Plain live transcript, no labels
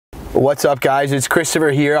What's up guys, it's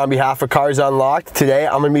Christopher here on behalf of Cars Unlocked. Today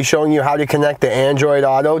I'm going to be showing you how to connect the Android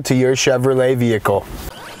Auto to your Chevrolet vehicle.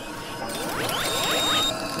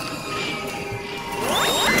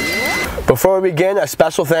 Before we begin, a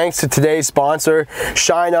special thanks to today's sponsor,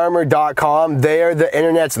 shinearmor.com. They are the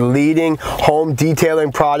internet's leading home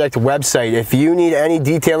detailing product website. If you need any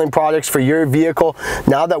detailing products for your vehicle,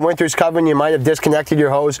 now that winter's coming, you might have disconnected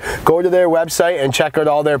your hose, go to their website and check out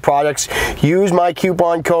all their products. Use my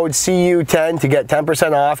coupon code CU10 to get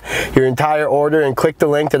 10% off your entire order and click the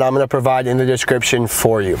link that I'm going to provide in the description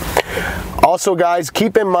for you. Also guys,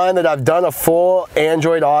 keep in mind that I've done a full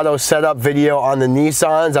Android Auto setup video on the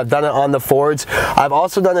Nissans. I've done it on the Fords. I've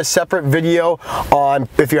also done a separate video on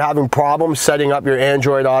if you're having problems setting up your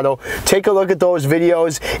Android Auto. Take a look at those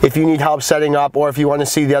videos if you need help setting up, or if you want to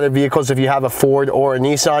see the other vehicles if you have a Ford or a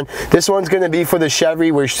Nissan. This one's going to be for the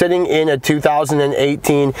Chevy. We're sitting in a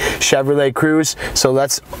 2018 Chevrolet Cruze, so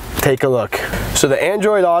let's take a look. So the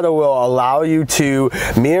Android Auto will allow you to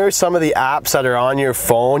mirror some of the apps that are on your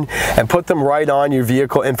phone and put them right on your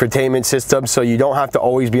vehicle infotainment system, so you don't have to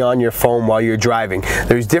always be on your phone while you're driving.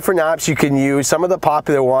 There's different apps you can use. Some of the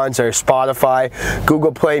popular ones are Spotify,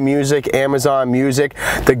 Google Play Music, Amazon Music.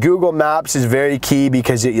 The Google Maps is very key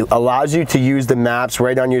because it allows you to use the maps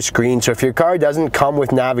right on your screen. So if your car doesn't come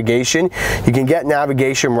with navigation, you can get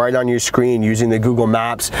navigation right on your screen using the Google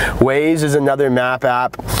Maps. Waze is another map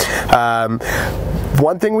app.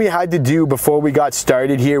 One thing we had to do before we got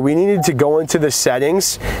started here, we needed to go into the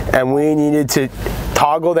settings and we needed to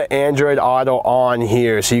toggle the Android Auto on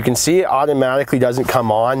here. So you can see it automatically doesn't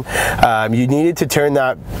come on. You needed to turn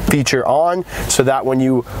that feature on so that when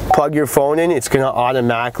you plug your phone in, it's going to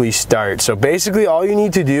automatically start. So basically all you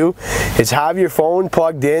need to do is have your phone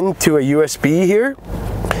plugged in to a USB here.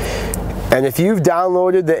 And if you've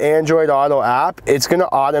downloaded the Android Auto app, it's going to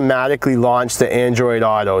automatically launch the Android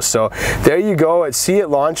Auto. So there you go. See, it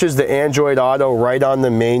launches the Android Auto right on the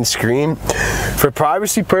main screen. For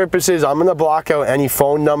privacy purposes, I'm going to block out any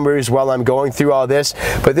phone numbers while I'm going through all this.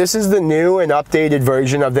 But this is the new and updated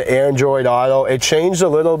version of the Android Auto. It changed a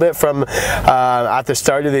little bit from at the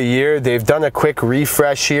start of the year. They've done a quick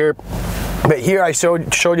refresh here. But here I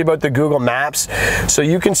showed you about the Google Maps. So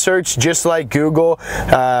you can search just like Google.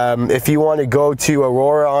 If you want to go to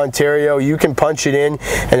Aurora, Ontario, you can punch it in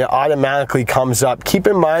and it automatically comes up. Keep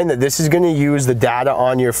in mind that this is going to use the data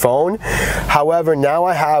on your phone. However, now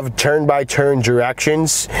I have turn-by-turn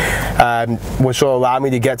directions, which will allow me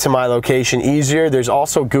to get to my location easier. There's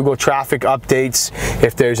also Google traffic updates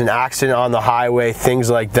if there's an accident on the highway, things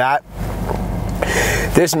like that.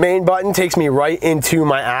 This main button takes me right into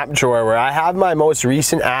my app drawer where I have my most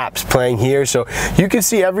recent apps playing here. So you can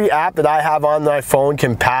see every app that I have on my phone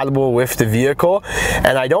compatible with the vehicle.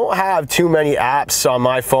 And I don't have too many apps on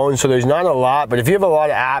my phone, so there's not a lot. But if you have a lot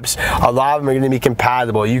of apps, a lot of them are going to be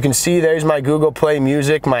compatible. You can see there's my Google Play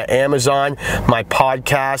Music, my Amazon, my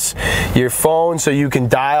podcasts, your phone, so you can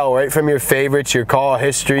dial right from your favorites, your call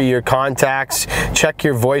history, your contacts, check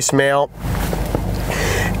your voicemail.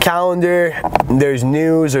 Calendar, there's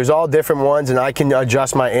news, there's all different ones, and I can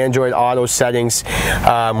adjust my Android Auto settings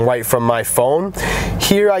right from my phone.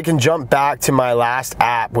 Here I can jump back to my last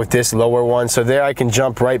app with this lower one, so there I can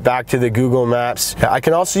jump right back to the Google Maps. I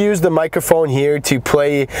can also use the microphone here to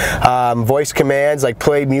play voice commands like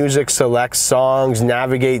play music, select songs,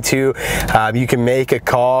 navigate to. You can make a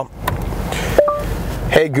call.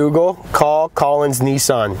 Hey Google, call Collins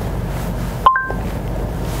Nissan.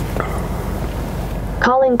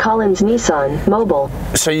 Calling Collins Nissan Mobile.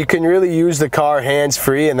 So you can really use the car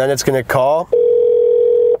hands-free, and then it's going to call.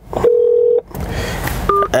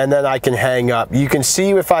 And then I can hang up. You can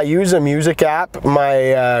see if I use a music app,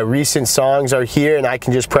 my recent songs are here, and I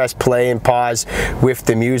can just press play and pause with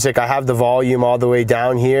the music. I have the volume all the way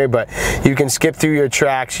down here, but you can skip through your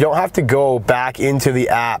tracks. You don't have to go back into the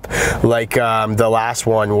app like the last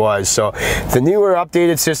one was. So the newer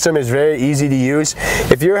updated system is very easy to use.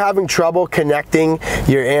 If you're having trouble connecting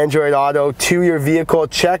your Android Auto to your vehicle,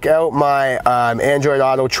 check out my Android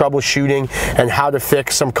Auto troubleshooting and how to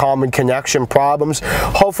fix some common connection problems.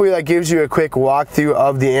 Hopefully that gives you a quick walkthrough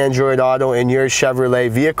of the Android Auto in your Chevrolet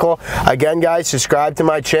vehicle. Again guys, subscribe to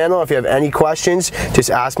my channel. If you have any questions,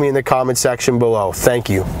 just ask me in the comment section below. Thank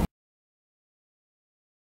you.